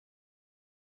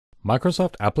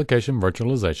Microsoft Application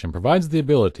Virtualization provides the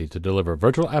ability to deliver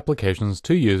virtual applications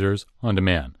to users on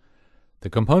demand. The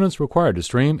components required to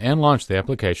stream and launch the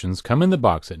applications come in the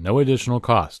box at no additional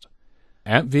cost.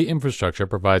 AppV infrastructure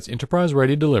provides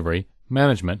enterprise-ready delivery,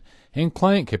 management, and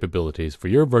client capabilities for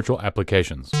your virtual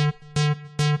applications.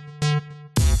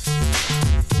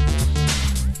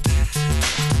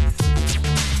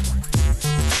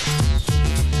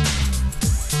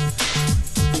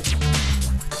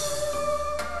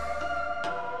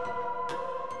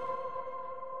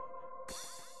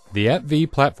 The AppV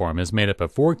platform is made up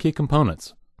of 4 key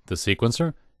components: the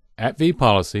sequencer, AppV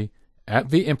policy,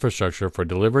 AppV infrastructure for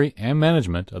delivery and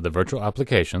management of the virtual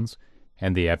applications,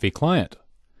 and the AppV client.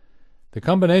 The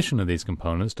combination of these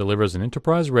components delivers an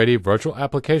enterprise-ready virtual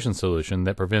application solution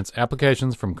that prevents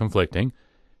applications from conflicting,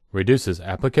 reduces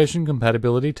application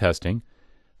compatibility testing,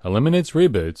 eliminates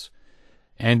reboots,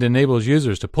 and enables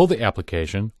users to pull the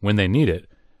application when they need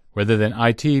it, rather than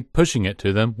IT pushing it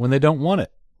to them when they don't want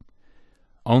it.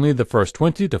 Only the first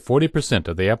 20 to 40%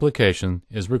 of the application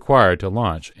is required to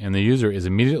launch, and the user is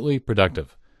immediately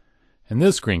productive. In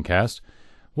this screencast,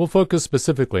 we'll focus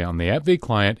specifically on the AppV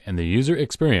client and the user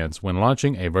experience when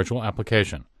launching a virtual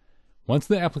application. Once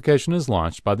the application is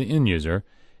launched by the end user,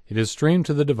 it is streamed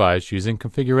to the device using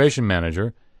Configuration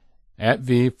Manager,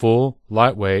 AppV Full,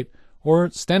 Lightweight, or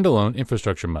Standalone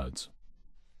infrastructure modes.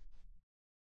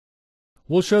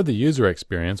 We'll show the user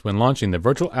experience when launching the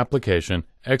virtual application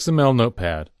XML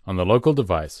Notepad on the local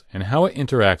device and how it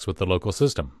interacts with the local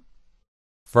system.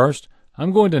 First,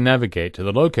 I'm going to navigate to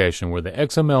the location where the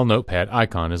XML Notepad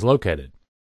icon is located.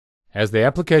 As the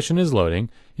application is loading,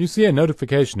 you see a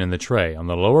notification in the tray on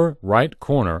the lower right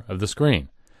corner of the screen.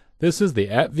 This is the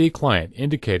AppV client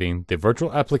indicating the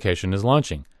virtual application is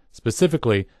launching.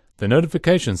 Specifically, the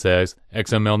notification says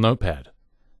XML Notepad.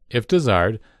 If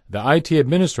desired, the IT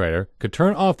administrator could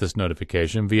turn off this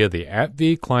notification via the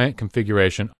AppV client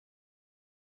configuration.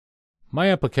 My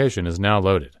application is now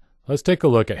loaded. Let's take a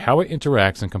look at how it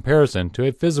interacts in comparison to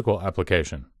a physical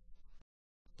application.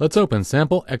 Let's open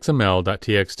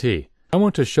sample.xml.txt. I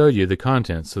want to show you the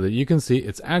content so that you can see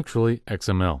it's actually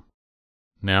XML.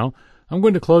 Now, I'm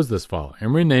going to close this file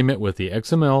and rename it with the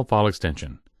XML file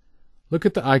extension. Look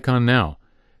at the icon now.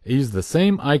 It uses the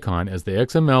same icon as the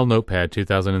XML Notepad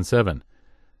 2007.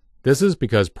 This is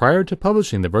because prior to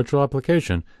publishing the virtual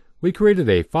application, we created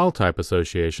a file type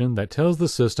association that tells the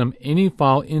system any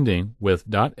file ending with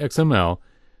 .xml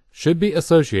should be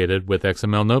associated with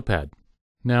XML Notepad.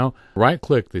 Now,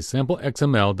 right-click the sample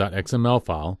XML.xml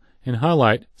file and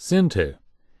highlight Send to.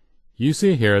 You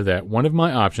see here that one of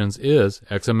my options is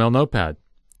XML Notepad.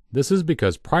 This is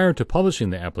because prior to publishing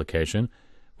the application,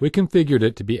 we configured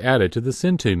it to be added to the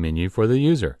Send to menu for the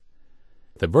user.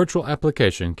 The virtual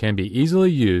application can be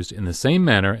easily used in the same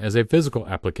manner as a physical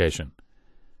application.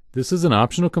 This is an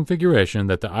optional configuration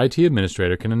that the IT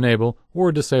administrator can enable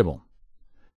or disable.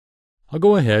 I'll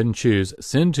go ahead and choose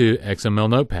Send to XML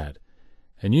Notepad,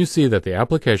 and you see that the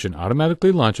application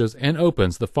automatically launches and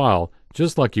opens the file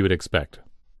just like you would expect.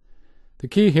 The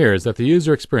key here is that the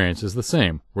user experience is the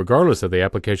same, regardless of the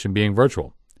application being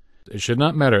virtual. It should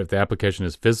not matter if the application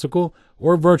is physical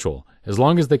or virtual, as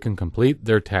long as they can complete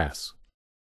their tasks.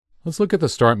 Let's look at the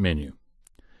Start menu.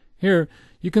 Here,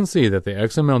 you can see that the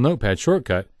XML Notepad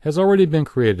shortcut has already been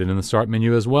created in the Start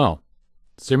menu as well.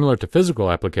 Similar to physical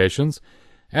applications,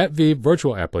 AppV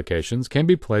virtual applications can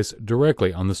be placed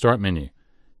directly on the Start menu.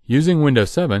 Using Windows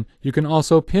 7, you can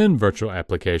also pin virtual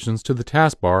applications to the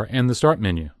taskbar and the Start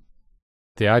menu.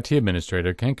 The IT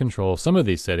administrator can control some of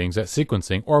these settings at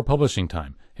sequencing or publishing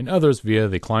time, and others via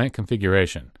the client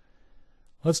configuration.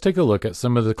 Let's take a look at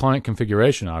some of the client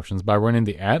configuration options by running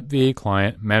the AppV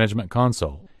Client Management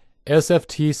Console,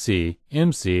 sftcmc.msc.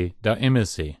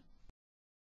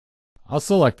 I'll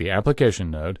select the application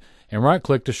node and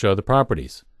right-click to show the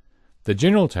properties. The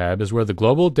General tab is where the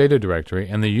global data directory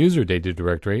and the user data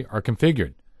directory are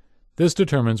configured. This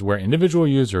determines where individual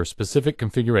user-specific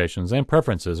configurations and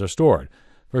preferences are stored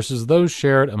versus those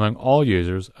shared among all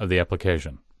users of the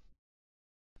application.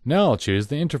 Now I'll choose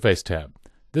the Interface tab.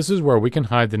 This is where we can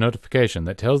hide the notification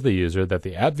that tells the user that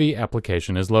the AppV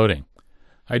application is loading.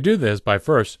 I do this by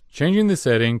first changing the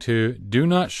setting to Do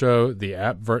Not Show the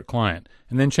AppVirt Client,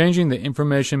 and then changing the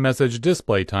information message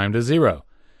display time to 0,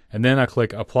 and then I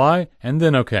click Apply and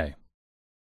then OK.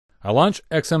 I launch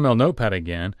XML Notepad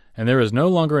again, and there is no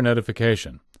longer a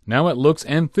notification. Now it looks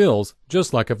and feels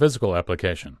just like a physical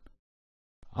application.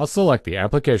 I'll select the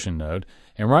Application node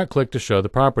and right-click to show the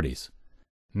properties.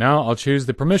 Now I'll choose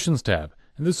the Permissions tab,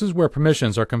 and this is where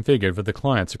permissions are configured for the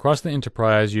clients across the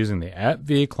enterprise using the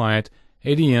AppV Client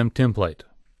ADM template.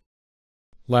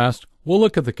 Last, we'll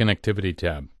look at the Connectivity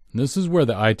tab. This is where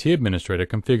the IT administrator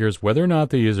configures whether or not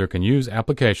the user can use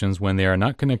applications when they are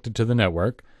not connected to the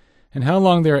network, and how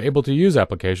long they are able to use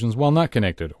applications while not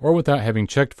connected or without having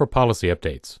checked for policy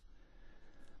updates.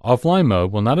 Offline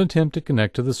mode will not attempt to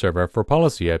connect to the server for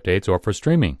policy updates or for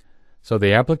streaming, so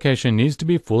the application needs to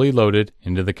be fully loaded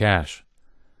into the cache.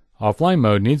 Offline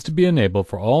mode needs to be enabled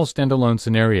for all standalone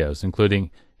scenarios,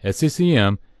 including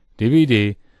SCCM,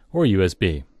 DVD, or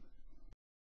USB.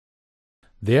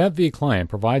 The AppV client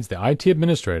provides the IT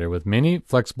administrator with many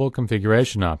flexible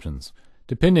configuration options,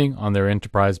 depending on their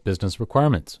enterprise business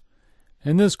requirements.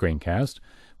 In this screencast,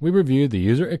 we reviewed the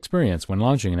user experience when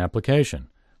launching an application.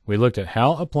 We looked at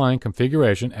how applying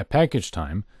configuration at package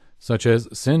time, such as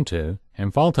send to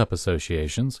and file type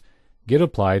associations, get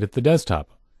applied at the desktop.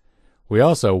 We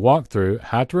also walked through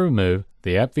how to remove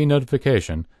the AppV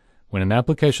notification when an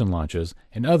application launches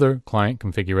and other client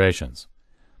configurations.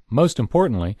 Most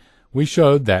importantly, we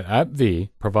showed that AppV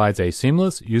provides a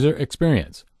seamless user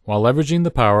experience while leveraging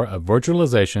the power of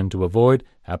virtualization to avoid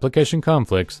application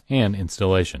conflicts and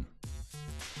installation.